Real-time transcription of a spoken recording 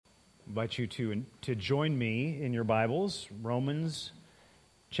invite you to join me in your Bibles, Romans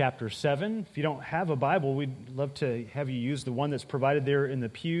chapter 7. If you don't have a Bible, we'd love to have you use the one that's provided there in the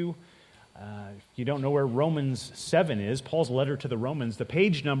pew. If you don't know where Romans 7 is, Paul's letter to the Romans, the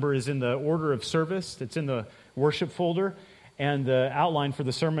page number is in the order of service. It's in the worship folder, and the outline for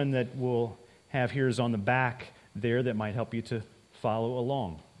the sermon that we'll have here is on the back there that might help you to follow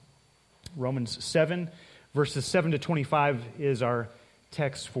along. Romans 7, verses 7 to 25 is our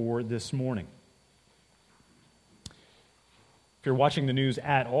text for this morning. If you're watching the news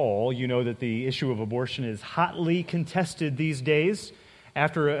at all, you know that the issue of abortion is hotly contested these days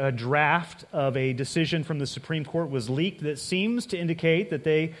after a draft of a decision from the Supreme Court was leaked that seems to indicate that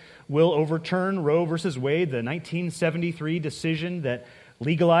they will overturn Roe v. Wade, the 1973 decision that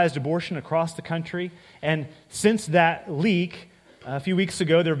legalized abortion across the country. And since that leak, a few weeks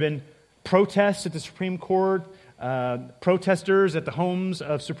ago, there have been protests at the Supreme Court, protesters at the homes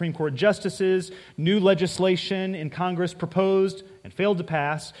of Supreme Court justices, new legislation in Congress proposed and failed to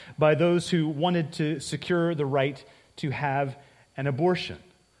pass by those who wanted to secure the right to have an abortion.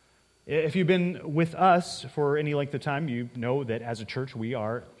 If you've been with us for any length of time, you know that as a church we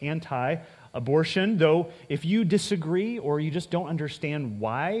are anti-abortion, though if you disagree or you just don't understand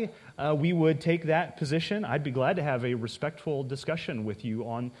why we would take that position, I'd be glad to have a respectful discussion with you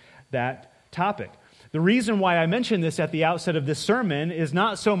on that topic. The reason why I mention this at the outset of this sermon is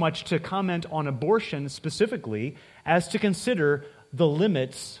not so much to comment on abortion specifically as to consider the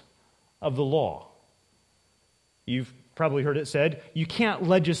limits of the law. You've probably heard it said, you can't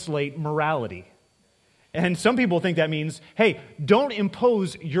legislate morality. And some people think that means, hey, don't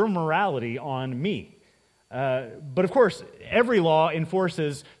impose your morality on me. But of course, every law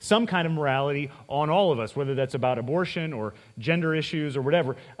enforces some kind of morality on all of us, whether that's about abortion or gender issues or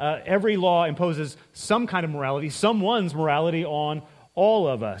whatever. Every law imposes some kind of morality, someone's morality on all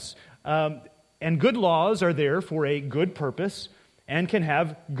of us. And good laws are there for a good purpose and can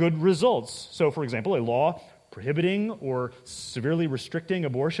have good results. So, for example, a law prohibiting or severely restricting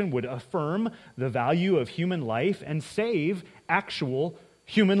abortion would affirm the value of human life and save actual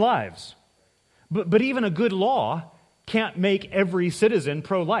human lives. But even a good law can't make every citizen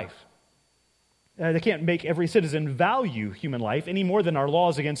pro-life. They can't make every citizen value human life any more than our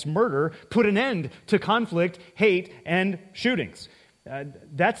laws against murder put an end to conflict, hate, and shootings.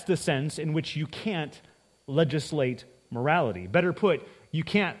 That's the sense in which you can't legislate morality. Better put, you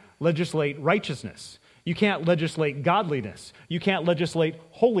can't legislate righteousness. You can't legislate godliness. You can't legislate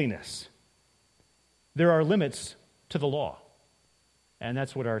holiness. There are limits to the law. And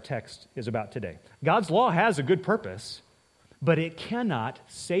that's what our text is about today. God's law has a good purpose, but it cannot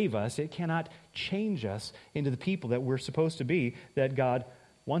save us. It cannot change us into the people that we're supposed to be, that God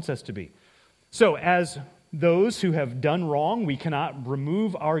wants us to be. So, as those who have done wrong, we cannot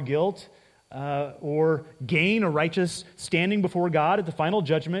remove our guilt or gain a righteous standing before God at the final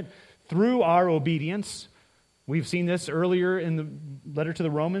judgment through our obedience. We've seen this earlier in the letter to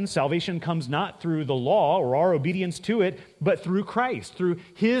the Romans. Salvation comes not through the law or our obedience to it, but through Christ, through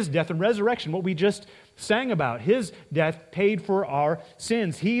His death and resurrection, what we just sang about. His death paid for our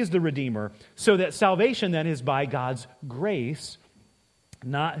sins. He is the Redeemer, so that salvation then is by God's grace,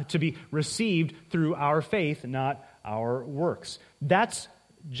 not to be received through our faith, not our works. That's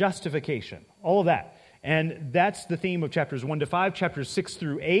justification, all of that. And that's the theme of chapters 1 to 5. Chapters 6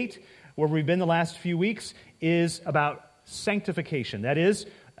 through 8, where we've been the last few weeks, is about sanctification. That is,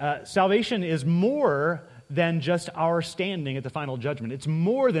 salvation is more than just our standing at the final judgment. It's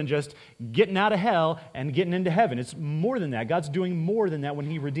more than just getting out of hell and getting into heaven. It's more than that. God's doing more than that when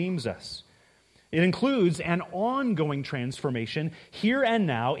He redeems us. It includes an ongoing transformation here and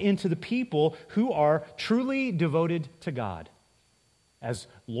now into the people who are truly devoted to God as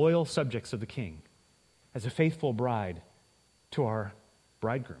loyal subjects of the King, as a faithful bride to our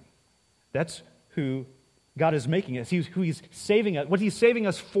bridegroom. That's who God is making us. Who He's saving us, what He's saving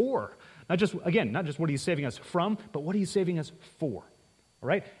us for. Not just what He's saving us from, but what He's saving us for. All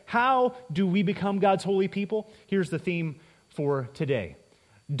right? How do we become God's holy people? Here's the theme for today.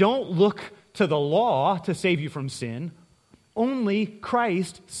 Don't look to the law to save you from sin. Only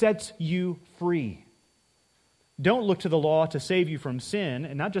Christ sets you free. Don't look to the law to save you from sin,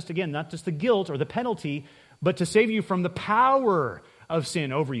 and not just the guilt or the penalty, but to save you from the power of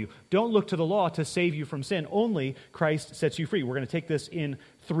sin over you. Don't look to the law to save you from sin. Only Christ sets you free. We're going to take this in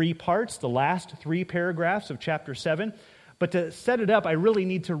 3 parts, the last 3 paragraphs of chapter 7. But to set it up, I really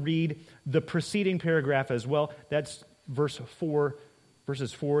need to read the preceding paragraph as well. That's verses 4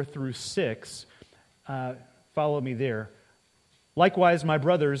 through 6. Follow me there. Likewise, my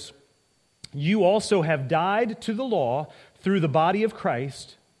brothers, you also have died to the law through the body of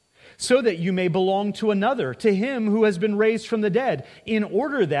Christ, so that you may belong to another, to him who has been raised from the dead, in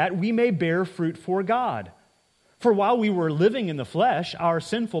order that we may bear fruit for God. For while we were living in the flesh, our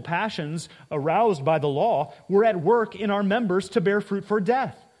sinful passions, aroused by the law, were at work in our members to bear fruit for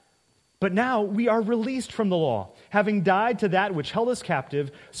death. But now we are released from the law, having died to that which held us captive,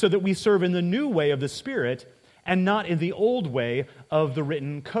 so that we serve in the new way of the Spirit and not in the old way of the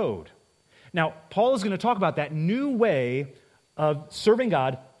written code. Now, Paul is going to talk about that new way of serving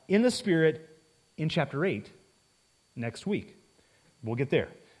God in the Spirit in chapter 8 next week. We'll get there.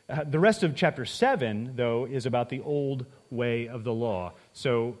 The rest of chapter 7, though, is about the old way of the law.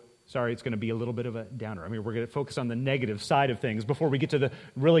 So, sorry, it's going to be a little bit of a downer. I mean, we're going to focus on the negative side of things before we get to the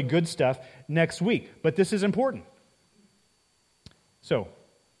really good stuff next week. But this is important. So,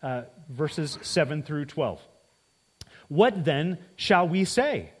 verses 7 through 12. What then shall we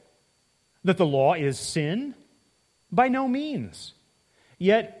say? That the law is sin? By no means.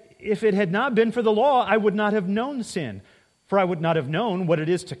 Yet, if it had not been for the law, I would not have known sin. For I would not have known what it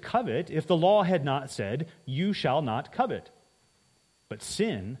is to covet if the law had not said, you shall not covet. But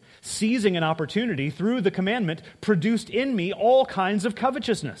sin, seizing an opportunity through the commandment, produced in me all kinds of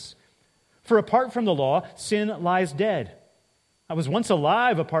covetousness. For apart from the law, sin lies dead. I was once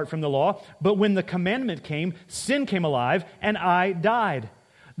alive apart from the law, but when the commandment came, sin came alive, and I died.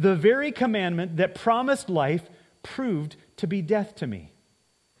 The very commandment that promised life proved to be death to me.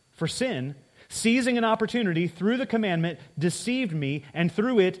 For sin, seizing an opportunity through the commandment, deceived me, and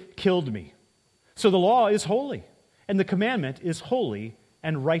through it killed me. So the law is holy, and the commandment is holy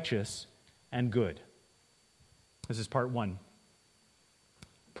and righteous and good. This is part 1.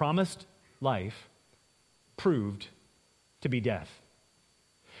 Promised life proved to be death.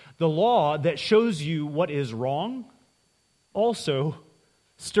 The law that shows you what is wrong also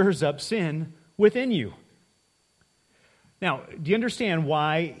stirs up sin within you. Now, do you understand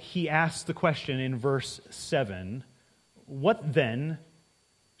why he asks the question in verse 7, what then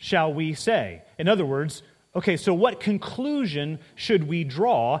shall we say? In other words, okay, so what conclusion should we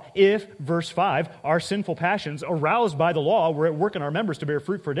draw if, verse 5, our sinful passions aroused by the law were at work in our members to bear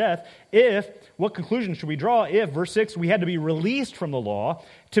fruit for death? What conclusion should we draw if, verse 6, we had to be released from the law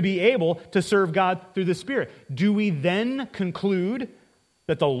to be able to serve God through the Spirit? Do we then conclude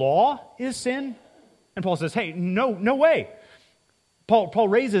that the law is sin? And Paul says, hey, no way. Paul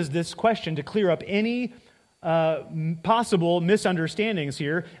raises this question to clear up any possible misunderstandings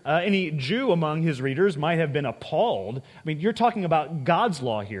here. Any Jew among his readers might have been appalled. I mean, you're talking about God's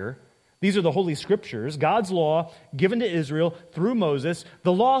law here. These are the Holy Scriptures. God's law given to Israel through Moses.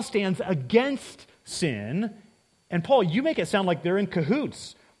 The law stands against sin. And Paul, you make it sound like they're in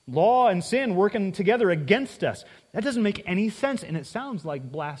cahoots. Law and sin working together against us. That doesn't make any sense, and it sounds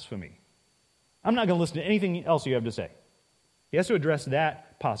like blasphemy. I'm not going to listen to anything else you have to say. He has to address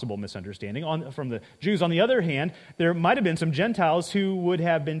that possible misunderstanding from the Jews. On the other hand, there might have been some Gentiles who would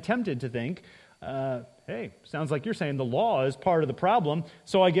have been tempted to think, hey, sounds like you're saying the law is part of the problem,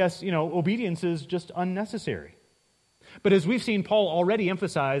 so I guess, obedience is just unnecessary. But as we've seen Paul already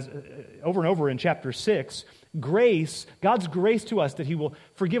emphasize over and over in chapter 6, grace, God's grace to us that he will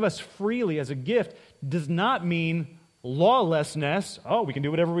forgive us freely as a gift, does not mean lawlessness. Oh, we can do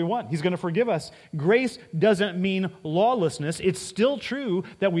whatever we want. He's going to forgive us. Grace doesn't mean lawlessness. It's still true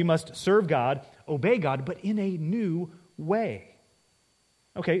that we must serve God, obey God, but in a new way.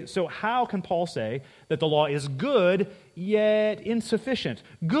 Okay, so how can Paul say that the law is good yet insufficient?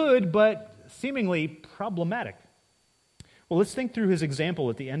 Good, but seemingly problematic. Well, let's think through his example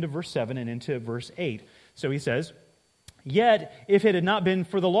at the end of verse 7 and into verse 8. So he says, yet if it had not been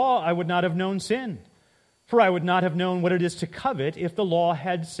for the law, I would not have known sin. For I would not have known what it is to covet if the law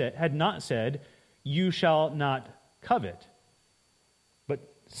had not said, you shall not covet. But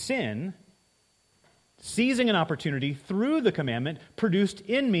sin, seizing an opportunity through the commandment, produced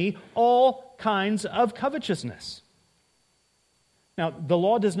in me all kinds of covetousness. Now, the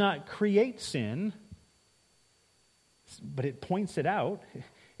law does not create sin, but it points it out.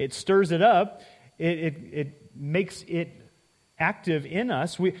 It stirs it up. It makes it active in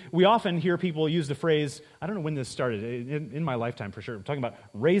us. We often hear people use the phrase, I don't know when this started, in my lifetime for sure, I'm talking about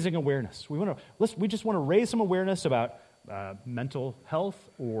raising awareness. We just want to raise some awareness about mental health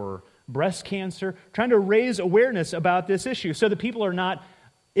or breast cancer, trying to raise awareness about this issue so that people are not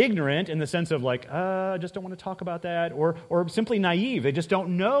ignorant in the sense of like, I just don't want to talk about that, or simply naive. They just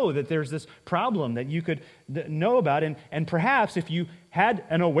don't know that there's this problem that you could know about. And perhaps if you had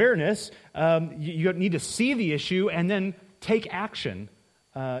an awareness, you need to see the issue and then take action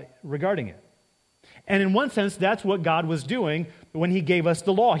regarding it. And in one sense, that's what God was doing when he gave us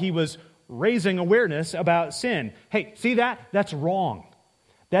the law. He was raising awareness about sin. Hey, see that? That's wrong.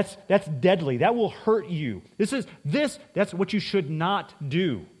 That's deadly. That will hurt you. That's what you should not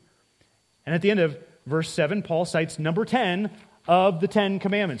do. And at the end of verse 7, Paul cites number 10 of the 10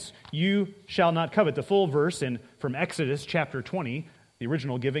 commandments. You shall not covet. The full verse from Exodus chapter 20, the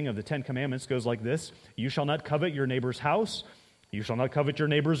original giving of the 10 commandments goes like this. You shall not covet your neighbor's house. You shall not covet your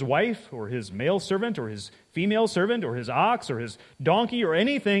neighbor's wife or his male servant or his female servant or his ox or his donkey or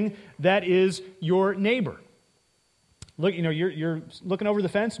anything that is your neighbor. Look, you're looking over the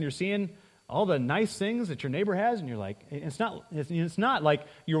fence and you're seeing all the nice things that your neighbor has, and you're like, it's not like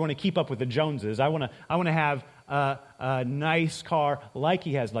you want to keep up with the Joneses. I want to have a nice car like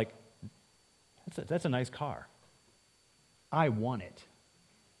he has. Like, that's a nice car. I want it.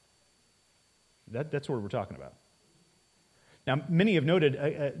 That's what we're talking about. Now, many have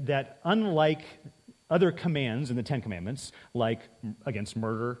noted that unlike other commands in the Ten Commandments, like against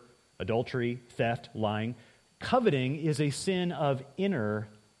murder, adultery, theft, lying, coveting is a sin of inner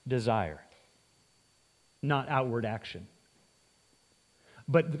desire, not outward action.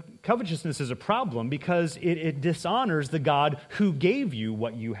 But covetousness is a problem because it dishonors the God who gave you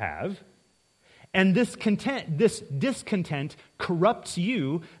what you have. And this discontent corrupts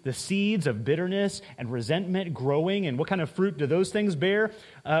you, the seeds of bitterness and resentment growing. And what kind of fruit do those things bear?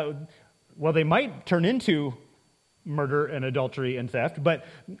 Well, they might turn into murder and adultery and theft, but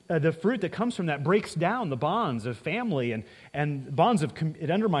the fruit that comes from that breaks down the bonds of family and bonds of, it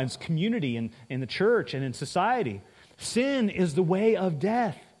undermines community in the church and in society. Sin is the way of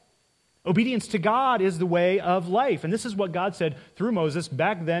death. Obedience to God is the way of life. And this is what God said through Moses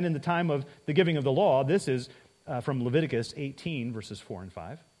back then in the time of the giving of the law. This is from Leviticus 18, verses 4 and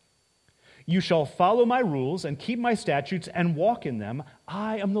 5. You shall follow my rules and keep my statutes and walk in them.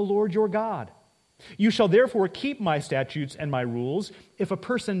 I am the Lord your God. You shall therefore keep my statutes and my rules. If a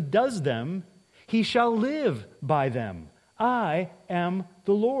person does them, he shall live by them. I am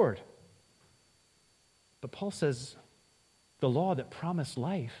the Lord. But Paul says the law that promised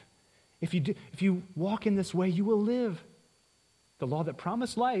life, if you walk in this way, you will live. The law that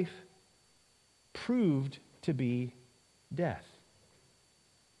promised life proved to be death.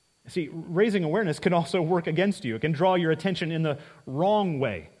 See, raising awareness can also work against you. It can draw your attention in the wrong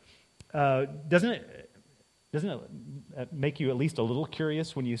way. Doesn't it make you at least a little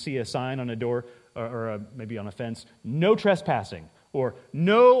curious when you see a sign on a door or maybe on a fence, no trespassing or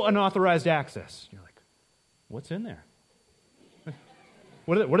no unauthorized access? You're like, what's in there?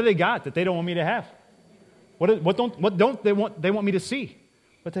 What do they got that they don't want me to have? What don't they want me to see?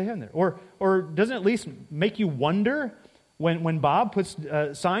 What they have in there? Or doesn't it at least make you wonder when Bob puts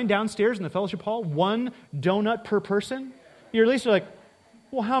a sign downstairs in the fellowship hall, 1 donut per person? You're at least like,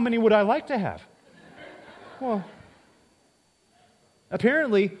 well, how many would I like to have? Well,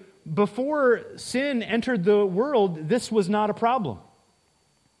 apparently, before sin entered the world, this was not a problem.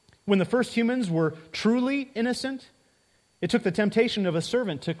 When the first humans were truly innocent, it took the temptation of a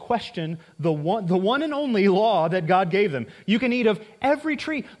servant to question the one and only law that God gave them. You can eat of every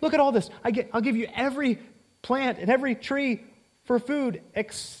tree. Look at all this. I'll give you every plant and every tree for food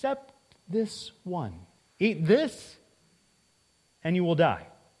except this one. Eat this and you will die.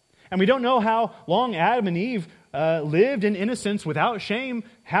 And we don't know how long Adam and Eve lived in innocence without shame,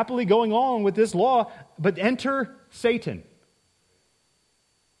 happily going on with this law, but enter Satan.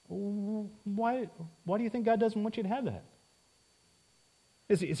 Why do you think God doesn't want you to have that?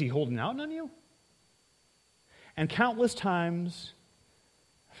 Is he holding out on you? And countless times,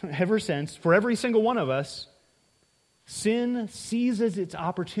 ever since, for every single one of us, sin seizes its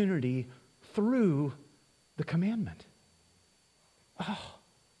opportunity through the commandment. Oh,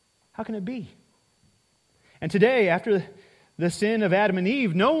 how can it be? And today, after the sin of Adam and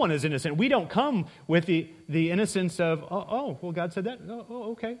Eve, no one is innocent. We don't come with the innocence of, well, God said that.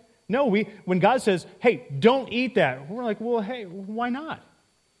 Oh, okay. No, when God says, hey, don't eat that, we're like, well, hey, why not?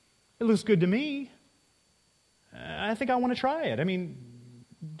 It looks good to me. I think I want to try it. I mean,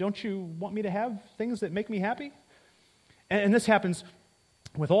 don't you want me to have things that make me happy? And this happens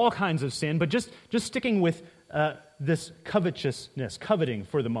with all kinds of sin, but just sticking with this covetousness, coveting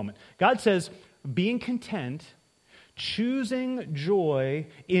for the moment. God says, being content, choosing joy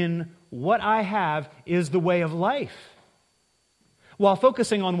in what I have is the way of life. While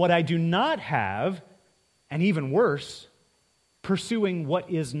focusing on what I do not have, and even worse, pursuing what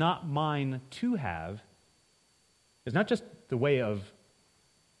is not mine to have, is not just the way of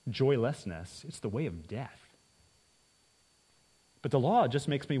joylessness, it's the way of death. But the law just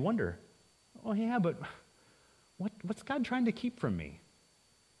makes me wonder, oh yeah, but what's God trying to keep from me?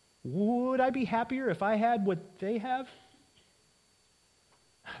 Would I be happier if I had what they have?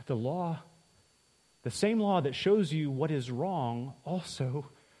 The law, the same law that shows you what is wrong, also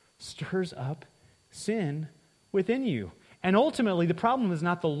stirs up sin within you. And ultimately, the problem is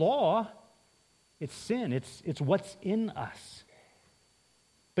not the law, it's sin. It's what's in us.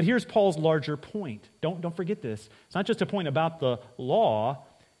 But here's Paul's larger point. Don't forget this. It's not just a point about the law.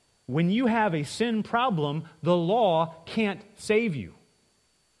 When you have a sin problem, the law can't save you.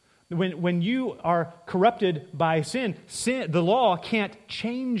 When you are corrupted by sin, the law can't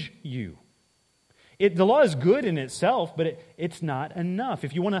change you. The law is good in itself, but it's not enough.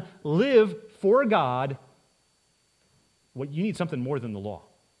 If you want to live for God, you need something more than the law.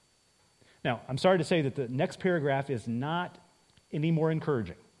 Now, I'm sorry to say that the next paragraph is not any more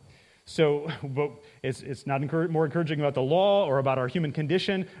encouraging. So it's not more encouraging about the law or about our human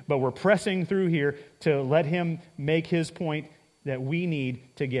condition, but we're pressing through here to let him make his point that we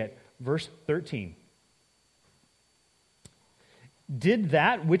need to get. Verse 13. Did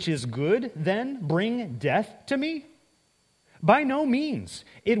that which is good then bring death to me? By no means.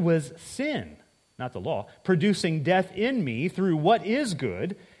 It was sin, not the law, producing death in me through what is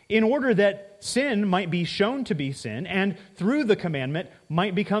good, in order that sin might be shown to be sin, and through the commandment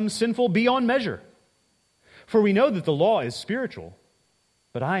might become sinful beyond measure. For we know that the law is spiritual,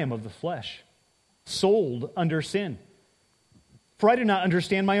 but I am of the flesh, sold under sin. For I do not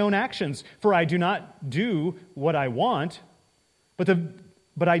understand my own actions, for I do not do what I want,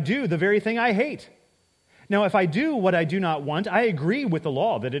 but I do the very thing I hate. Now, if I do what I do not want, I agree with the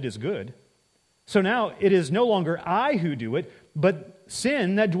law that it is good. So now it is no longer I who do it, but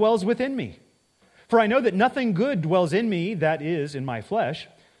sin that dwells within me. For I know that nothing good dwells in me, that is, in my flesh.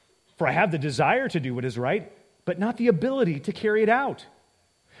 For I have the desire to do what is right, but not the ability to carry it out.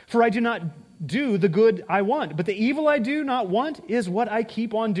 For I do not do the good I want, but the evil I do not want is what I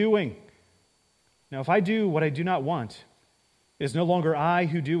keep on doing. Now, if I do what I do not want, it is no longer I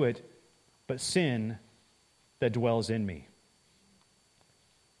who do it, but sin that dwells in me.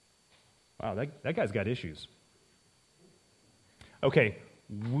 Wow, that guy's got issues. Okay,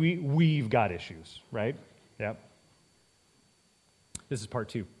 we've got issues, right? Yep. This is part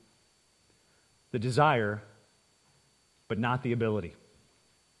 2. The desire, but not the ability.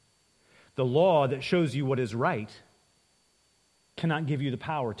 The law that shows you what is right cannot give you the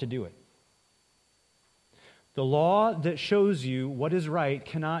power to do it. The law that shows you what is right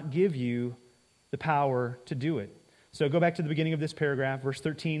cannot give you the power to do it. So go back to the beginning of this paragraph. Verse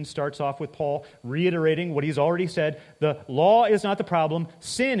 13 starts off with Paul reiterating what he's already said. The law is not the problem,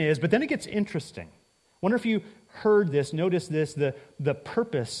 sin is. But then it gets interesting. Wonder if you heard this, notice this, the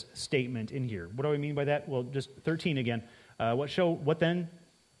purpose statement in here. What do I mean by that? Well, just 13 again. Verse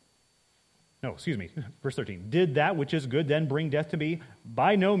 13. Did that which is good then bring death to me?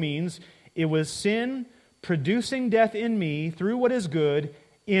 By no means. It was sin producing death in me through what is good,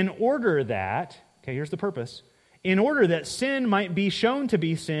 in order that, okay, here's the purpose, in order that sin might be shown to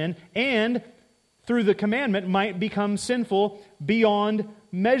be sin, and through the commandment might become sinful beyond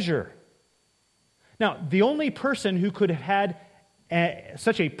measure. Now, the only person who could have had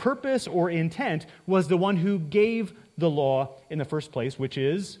such a purpose or intent was the one who gave the law in the first place, which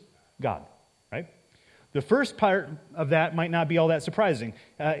is God, right? The first part of that might not be all that surprising.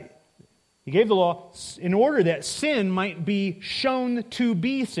 He gave the law in order that sin might be shown to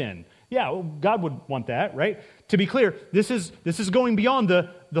be sin. Yeah, well, God would want that, right? To be clear, this is going beyond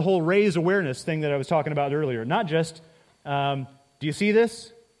the whole raise awareness thing that I was talking about earlier. Not just, do you see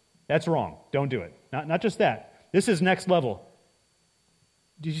this? That's wrong. Don't do it. Not just that. This is next level.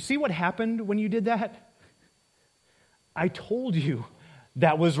 Did you see what happened when you did that? I told you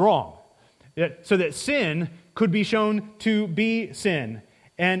that was wrong. So that sin could be shown to be sin.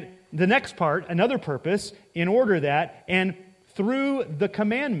 And the next part, another purpose, in order that, and through the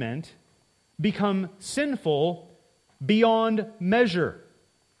commandment, become sinful beyond measure.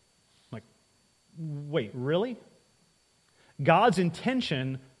 Like, wait, really? God's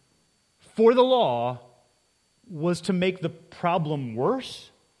intention for the law was to make the problem worse?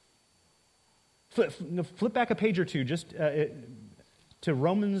 Flip back a page or two just to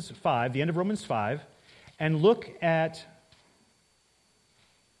Romans 5, the end of Romans 5, and look at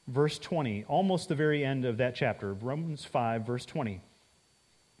verse 20, almost the very end of that chapter, Romans 5, verse 20.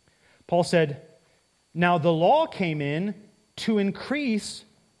 Paul said, now the law came in to increase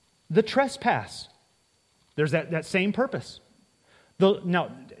the trespass. There's that same purpose.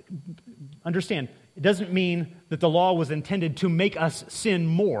 Now, understand, it doesn't mean that the law was intended to make us sin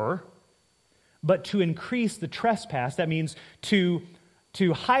more, but to increase the trespass. That means to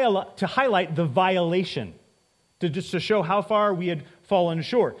highlight the violation. just to show how far we had fallen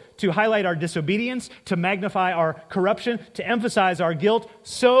short, to highlight our disobedience, to magnify our corruption, to emphasize our guilt,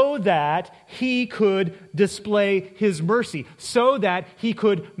 so that he could display his mercy, so that he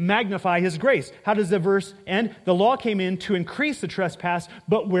could magnify his grace. How does the verse end? The law came in to increase the trespass,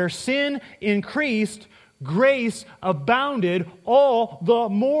 but where sin increased, grace abounded all the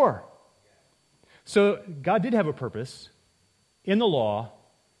more. So God did have a purpose in the law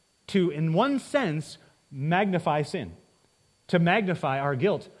to, in one sense, magnify sin, to magnify our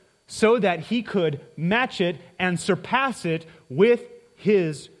guilt, so that he could match it and surpass it with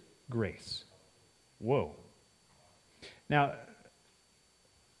his grace. Whoa. Now,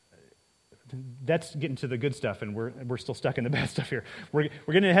 that's getting to the good stuff, and we're still stuck in the bad stuff here. We're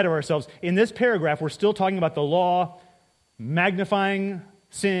getting ahead of ourselves. In this paragraph, we're still talking about the law magnifying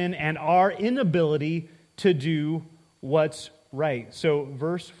sin and our inability to do what's right. So,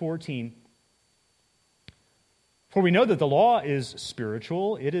 verse 14, for we know that the law is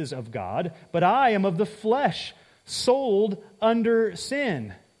spiritual, it is of God, but I am of the flesh, sold under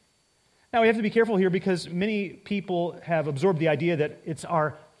sin. Now, we have to be careful here because many people have absorbed the idea that it's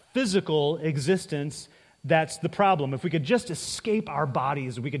our physical existence that's the problem. If we could just escape our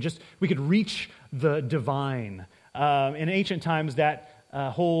bodies, we could reach the divine. In ancient times, that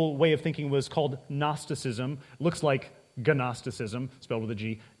whole way of thinking was called Gnosticism. Looks like Gnosticism, spelled with a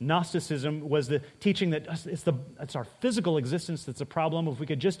G. Gnosticism was the teaching that it's our physical existence that's a problem. If we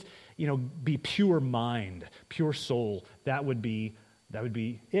could just, be pure mind, pure soul, that would be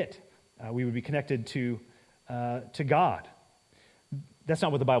it. We would be connected to God. That's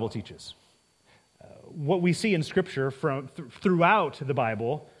not what the Bible teaches. What we see in Scripture throughout the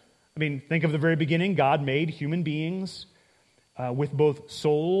Bible, think of the very beginning. God made human beings with both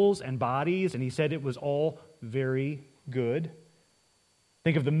souls and bodies, and he said it was all very good.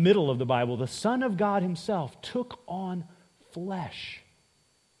 Think of the middle of the Bible. The Son of God himself took on flesh.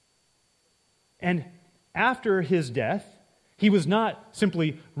 And after his death, he was not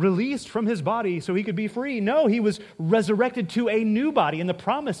simply released from his body so he could be free. No, he was resurrected to a new body. And the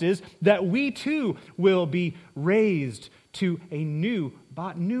promise is that we too will be raised to a new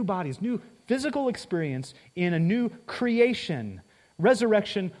bodies, new physical experience in a new creation.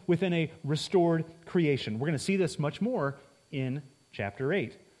 Resurrection within a restored creation. We're going to see this much more in chapter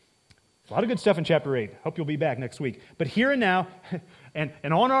 8. A lot of good stuff in chapter 8. Hope you'll be back next week. But here and now, and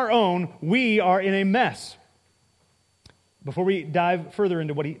on our own, we are in a mess. Before we dive further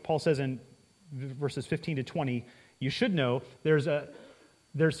into what Paul says in verses 15 to 20, you should know there's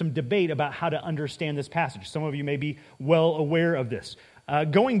some debate about how to understand this passage. Some of you may be well aware of this.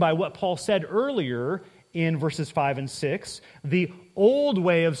 Going by what Paul said earlier in verses 5 and 6, the old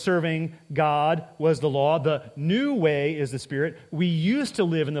way of serving God was the law. The new way is the Spirit. We used to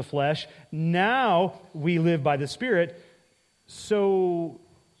live in the flesh. Now we live by the Spirit. So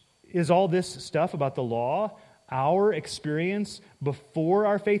is all this stuff about the law our experience before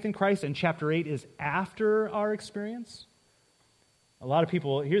our faith in Christ, and chapter 8 is after our experience? A lot of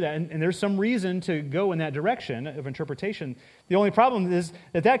people hear that, and there's some reason to go in that direction of interpretation. The only problem is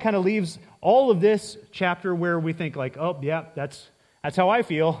that kind of leaves all of this chapter where we think like, oh, yeah, that's how I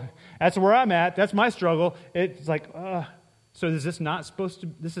feel. That's where I'm at. That's my struggle. It's like, so is this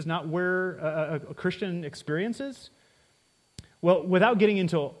is not where a Christian experiences? Well, without getting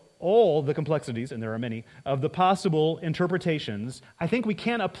into all the complexities, and there are many, of the possible interpretations, I think we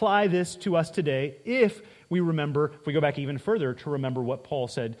can apply this to us today if we go back even further to remember what Paul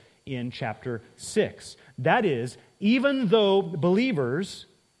said in chapter 6. That is, even though believers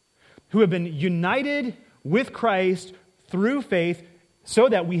who have been united with Christ through faith, so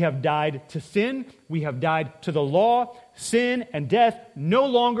that we have died to sin, we have died to the law, sin and death no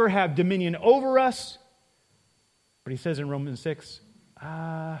longer have dominion over us. But he says in Romans 6,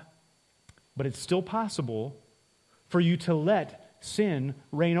 but it's still possible for you to let sin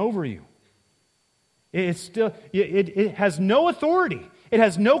reign over you. It has no authority. It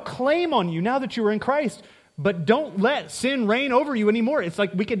has no claim on you now that you are in Christ. But don't let sin reign over you anymore. It's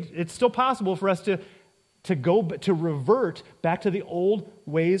like it's still possible for us to revert back to the old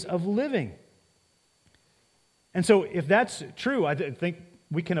ways of living. And so if that's true, I think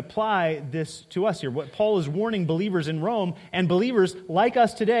we can apply this to us here. What Paul is warning believers in Rome and believers like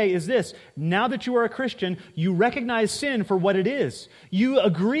us today is this: now that you are a Christian, you recognize sin for what it is. You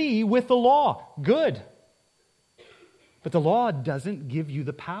agree with the law. Good. But the law doesn't give you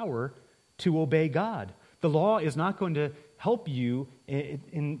the power to obey God. The law is not going to help you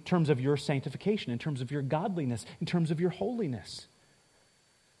in terms of your sanctification, in terms of your godliness, in terms of your holiness.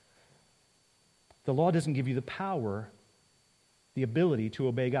 The law doesn't give you the power, the ability to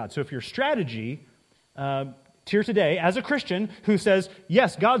obey God. So if your strategy to here today as a Christian who says,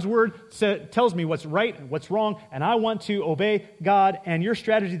 yes, God's word tells me what's right and what's wrong, and I want to obey God, and your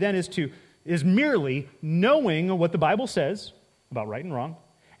strategy then is merely knowing what the Bible says about right and wrong,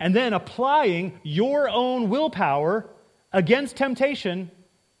 and then applying your own willpower against temptation,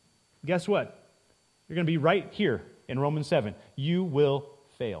 guess what? You're going to be right here in Romans 7. You will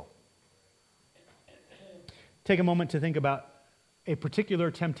fail. Take a moment to think about a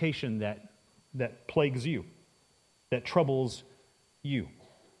particular temptation that plagues you, that troubles you.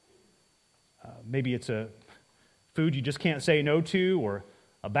 Maybe it's a food you just can't say no to, or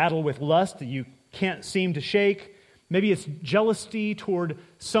a battle with lust that you can't seem to shake. Maybe it's jealousy toward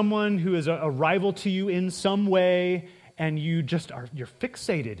someone who is a rival to you in some way, and you're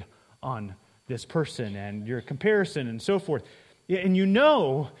fixated on this person and your comparison and so forth. And you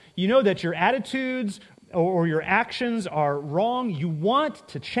know that your attitudes or your actions are wrong. You want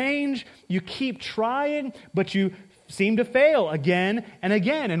to change. You keep trying, but you seem to fail again and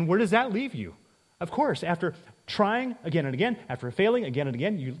again. And where does that leave you? Of course, after trying again and again, after failing again and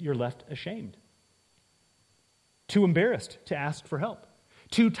again, you're left ashamed. Too embarrassed to ask for help.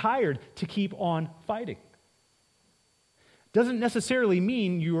 Too tired to keep on fighting. Doesn't necessarily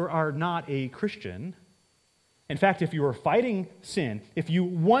mean you are not a Christian. In fact, if you are fighting sin, if you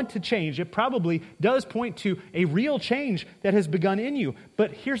want to change, it probably does point to a real change that has begun in you.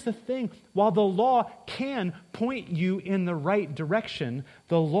 But here's the thing. While the law can point you in the right direction,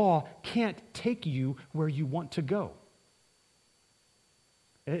 the law can't take you where you want to go.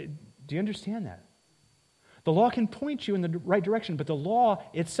 Do you understand that? The law can point you in the right direction, but the law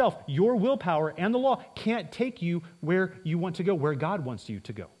itself, your willpower and the law, can't take you where you want to go, where God wants you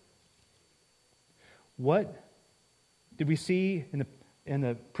to go. What did we see in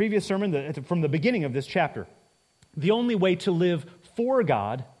the previous sermon from the beginning of this chapter? The only way to live for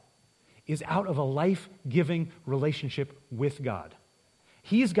God is out of a life-giving relationship with God.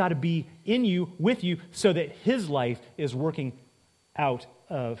 He's got to be in you, with you, so that His life is working out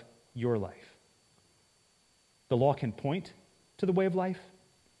of your life. The law can point to the way of life,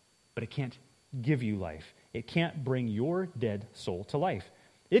 but it can't give you life. It can't bring your dead soul to life.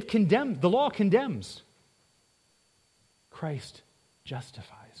 The law condemns. Christ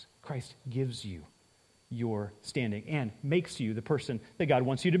justifies. Christ gives you your standing and makes you the person that God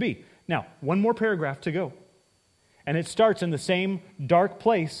wants you to be. Now, one more paragraph to go. And it starts in the same dark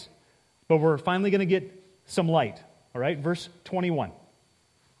place, but we're finally going to get some light. All right, verse 21.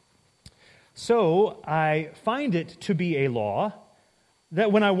 So I find it to be a law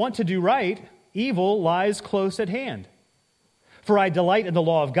that when I want to do right, evil lies close at hand. For I delight in the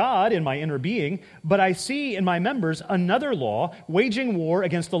law of God in my inner being, but I see in my members another law, waging war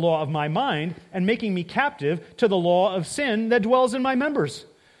against the law of my mind and making me captive to the law of sin that dwells in my members.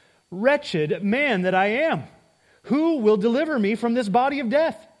 Wretched man that I am, who will deliver me from this body of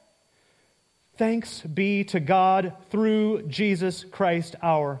death? Thanks be to God through Jesus Christ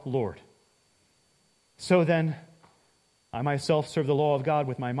our Lord. So then, I myself serve the law of God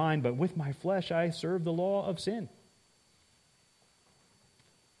with my mind, but with my flesh I serve the law of sin.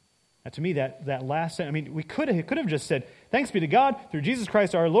 Now, to me, that last sentence, we could have just said, thanks be to God through Jesus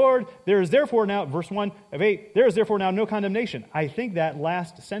Christ our Lord, there is therefore now, verse 1 of 8, there is therefore now no condemnation. I think that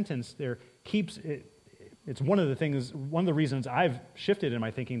last sentence there keeps it. It's one of the reasons I've shifted in my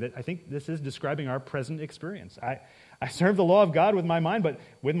thinking, that I think this is describing our present experience. I serve the law of God with my mind, but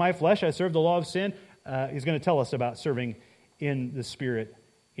with my flesh I serve the law of sin. He's going to tell us about serving in the Spirit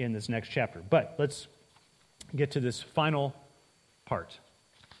in this next chapter. But let's get to this final part.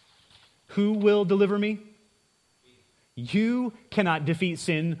 Who will deliver me? You cannot defeat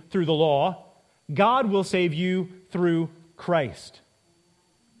sin through the law. God will save you through Christ.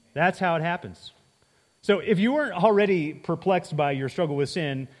 That's how it happens. So if you weren't already perplexed by your struggle with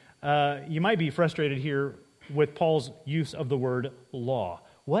sin, you might be frustrated here with Paul's use of the word law.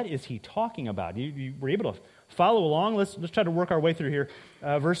 What is he talking about? You were able to follow along? Let's try to work our way through here.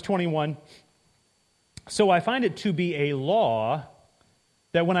 Verse 21. So I find it to be a law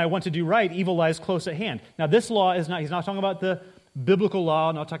that when I want to do right, evil lies close at hand. Now this law he's not talking about the biblical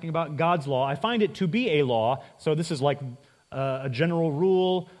law, not talking about God's law. I find it to be a law, so this is like a general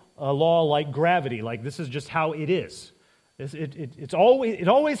rule, a law like gravity, like this is just how it is. It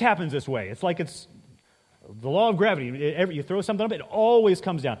always happens this way. It's like it's the law of gravity. You throw something up, it always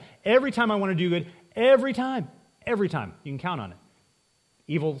comes down. Every time I want to do good, every time, you can count on it.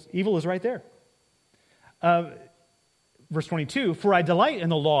 Evil is right there. Verse 22, for I delight in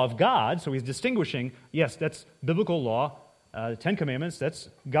the law of God. So he's distinguishing, yes, that's biblical law, the Ten Commandments, that's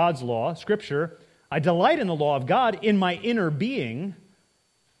God's law, Scripture. I delight in the law of God in my inner being.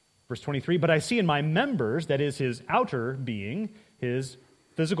 Verse 23, but I see in my members, that is his outer being, his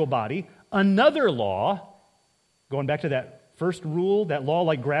physical body, another law, going back to that first rule, that law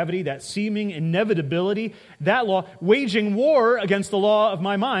like gravity, that seeming inevitability, that law waging war against the law of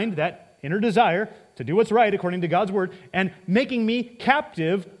my mind, that inner desire to do what's right according to God's word, and making me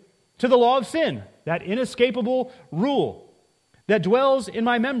captive to the law of sin, that inescapable rule that dwells in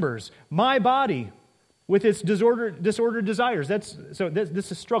my members, my body, with its disordered desires. This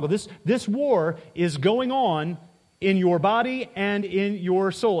is struggle. This war is going on in your body and in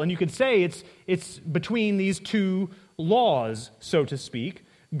your soul. And you could say it's between these two laws, so to speak.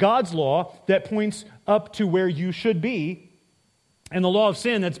 God's law that points up to where you should be, and the law of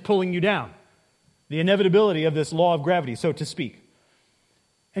sin that's pulling you down. The inevitability of this law of gravity, so to speak.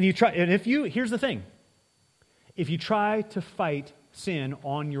 Here's the thing. If you try to fight sin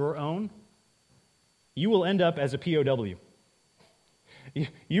on your own, you will end up as a POW.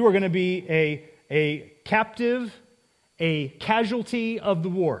 You are going to be a captive, a casualty of the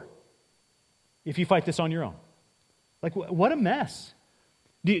war if you fight this on your own. Like, what a mess.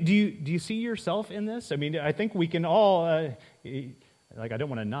 Do you see yourself in this? I mean, I think we can all, I don't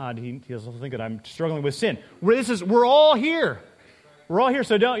want to nod. He doesn't think that I'm struggling with sin. We're all here. We're all here,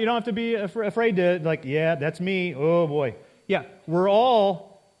 so you don't have to be afraid to, yeah, that's me. Oh, boy. Yeah, we're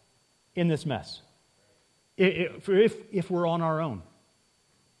all in this mess. If we're on our own.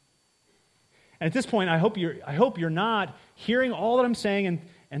 And at this point, I hope you're not hearing all that I'm saying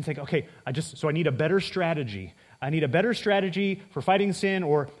and think, okay, so I need a better strategy. I need a better strategy for fighting sin,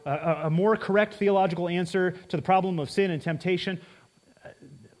 or a more correct theological answer to the problem of sin and temptation.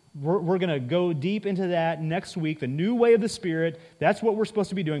 We're going to go deep into that next week, the new way of the Spirit. That's what we're supposed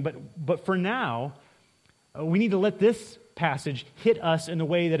to be doing. But for now, we need to let this passage hit us in the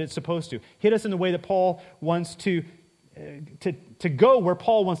way that it's supposed to. Hit us in the way that Paul wants to go where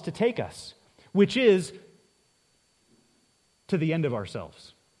Paul wants to take us, which is to the end of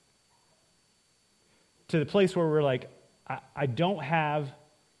ourselves. To the place where we're like, I don't have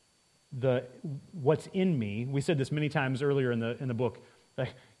what's in me. We said this many times earlier in the book.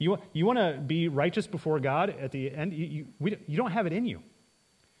 Like, you want to be righteous before God at the end? You don't have it in you.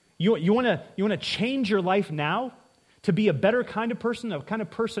 You want to change your life now to be a better kind of person, a kind of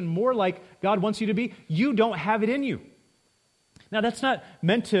person more like God wants you to be? You don't have it in you. Now, that's not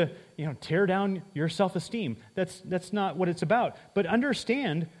meant to tear down your self-esteem. That's not what it's about. But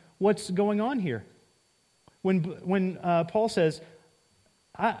understand what's going on here. When Paul says,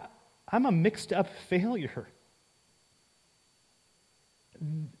 I'm a mixed up failure.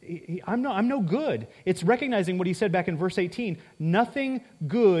 I'm no good. It's recognizing what he said back in verse 18. Nothing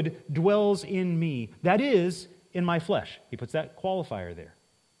good dwells in me. That is, in my flesh. He puts that qualifier there.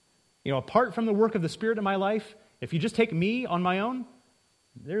 Apart from the work of the Spirit in my life, if you just take me on my own,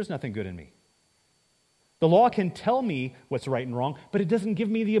 there's nothing good in me. The law can tell me what's right and wrong, but it doesn't give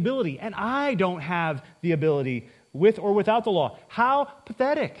me the ability. And I don't have the ability with or without the law. How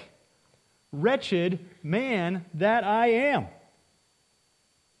pathetic. Wretched man that I am.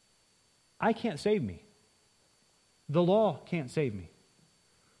 I can't save me. The law can't save me.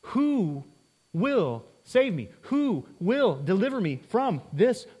 Who will save me? Who will deliver me from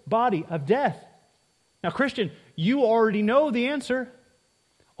this body of death? Now, Christian, you already know the answer.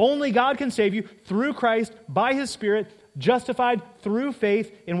 Only God can save you through Christ, by His Spirit, justified through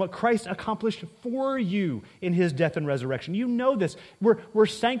faith in what Christ accomplished for you in His death and resurrection. You know this. We're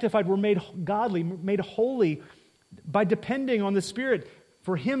sanctified, we're made godly, made holy by depending on the Spirit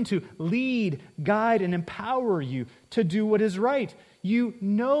for Him to lead, guide, and empower you to do what is right. You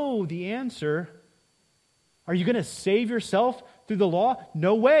know the answer. Are you going to save yourself through the law?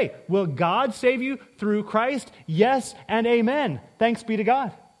 No way. Will God save you through Christ? Yes and amen. Thanks be to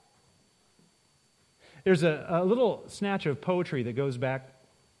God. There's a little snatch of poetry that goes back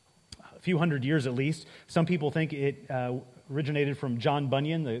a few hundred years at least. Some people think it originated from John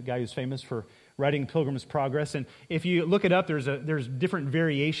Bunyan, the guy who's famous for writing Pilgrim's Progress. And if you look it up, there's different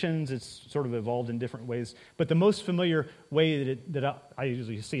variations. It's sort of evolved in different ways. But the most familiar way that I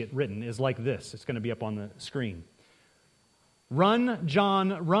usually see it written is like this. It's going to be up on the screen. Run,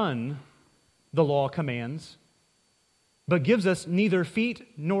 John, run, the law commands, but gives us neither feet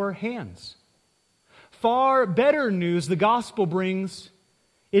nor hands. Far better news the gospel brings.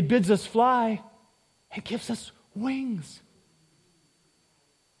 It bids us fly. It gives us wings.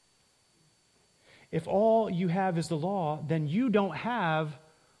 If all you have is the law, then you don't have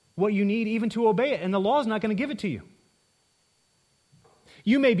what you need even to obey it, and the law is not going to give it to you.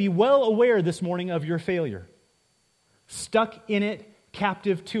 You may be well aware this morning of your failure, stuck in it,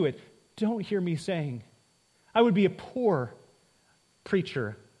 captive to it. Don't hear me saying, I would be a poor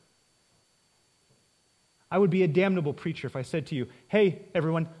preacher I would be a damnable preacher if I said to you, hey,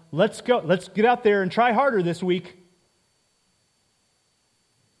 everyone, let's go. Let's get out there and try harder this week.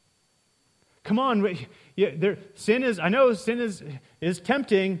 Come on. I know sin is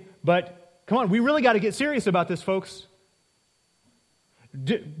tempting, but come on, we really got to get serious about this, folks.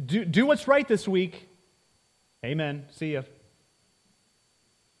 Do what's right this week. Amen. See ya.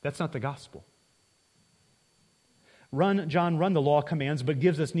 That's not the gospel. John, the law commands, but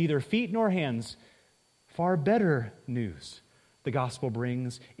gives us neither feet nor hands. Far better news the gospel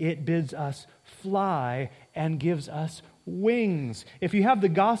brings. It bids us fly and gives us wings. If you have the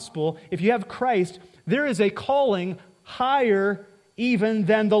gospel, if you have Christ, there is a calling higher even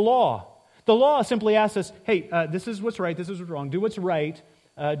than the law. The law simply asks us, hey, this is what's right, this is what's wrong, do what's right,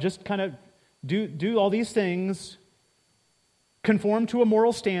 just kind of do all these things, conform to a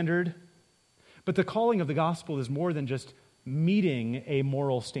moral standard. But the calling of the gospel is more than just meeting a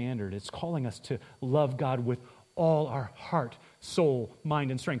moral standard. It's calling us to love God with all our heart, soul,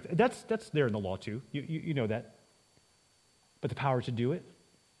 mind, and strength. That's there in the law too. You know that. But the power to do it,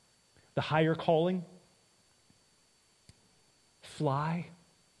 the higher calling, fly,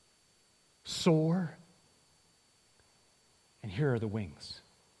 soar, and here are the wings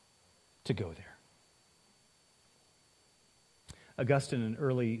to go there. Augustine, an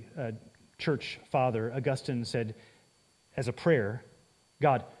early church father, Augustine said as a prayer,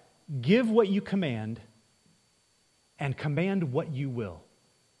 God, give what you command and command what you will.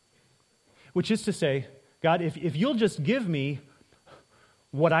 Which is to say, God, if you'll just give me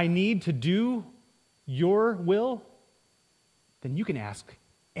what I need to do your will, then you can ask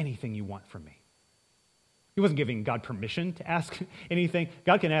anything you want from me. He wasn't giving God permission to ask anything.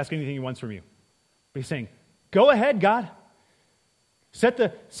 God can ask anything he wants from you. But he's saying, go ahead, God.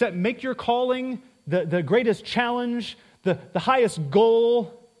 Make your calling the greatest challenge, the highest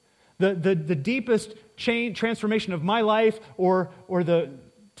goal, the deepest transformation of my life, or the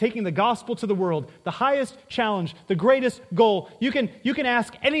taking the gospel to the world, the highest challenge, the greatest goal. You can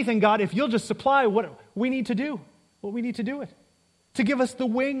ask anything, God, if you'll just supply what we need to do it, to give us the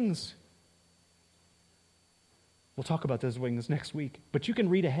wings. We'll talk about those wings next week, but you can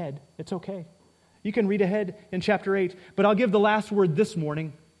read ahead. It's okay. You can read ahead in chapter 8, but I'll give the last word this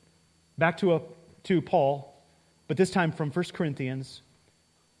morning back to Paul, but this time from 1 Corinthians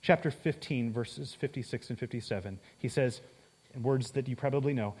chapter 15, verses 56 and 57. He says, in words that you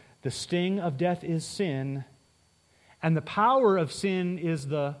probably know, the sting of death is sin, and the power of sin is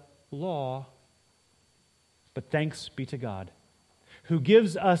the law, but thanks be to God, who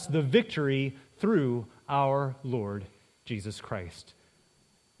gives us the victory through our Lord Jesus Christ.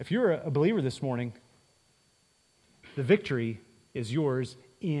 If you're a believer this morning, the victory is yours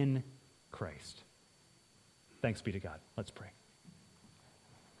in Christ. Thanks be to God. Let's pray.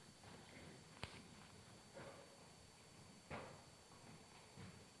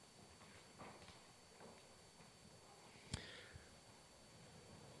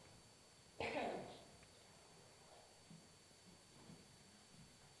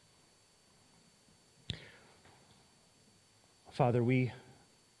 Father, we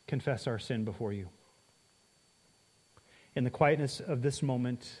confess our sin before you. In the quietness of this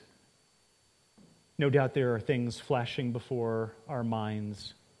moment, no doubt there are things flashing before our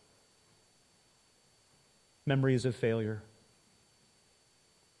minds, memories of failure,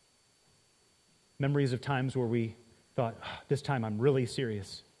 memories of times where we thought, this time I'm really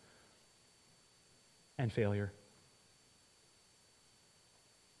serious, and failure.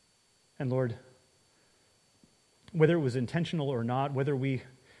 And Lord, whether it was intentional or not, whether we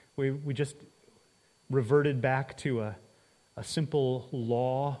just reverted back to a simple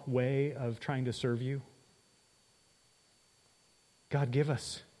law way of trying to serve you, God, give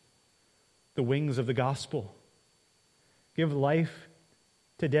us the wings of the gospel. Give life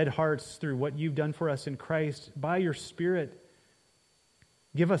to dead hearts through what you've done for us in Christ. By your Spirit,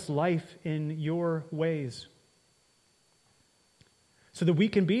 give us life in your ways so that we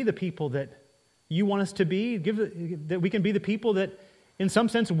can be the people that you want us to be, that we can be the people that, in some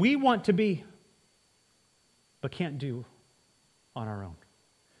sense, we want to be, but can't do on our own.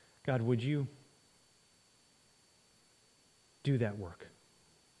 God, would you do that work?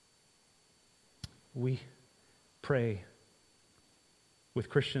 We pray with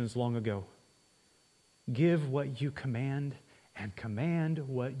Christians long ago, give what you command and command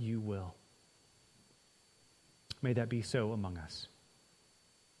what you will. May that be so among us.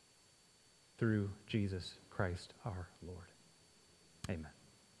 Through Jesus Christ our Lord. Amen.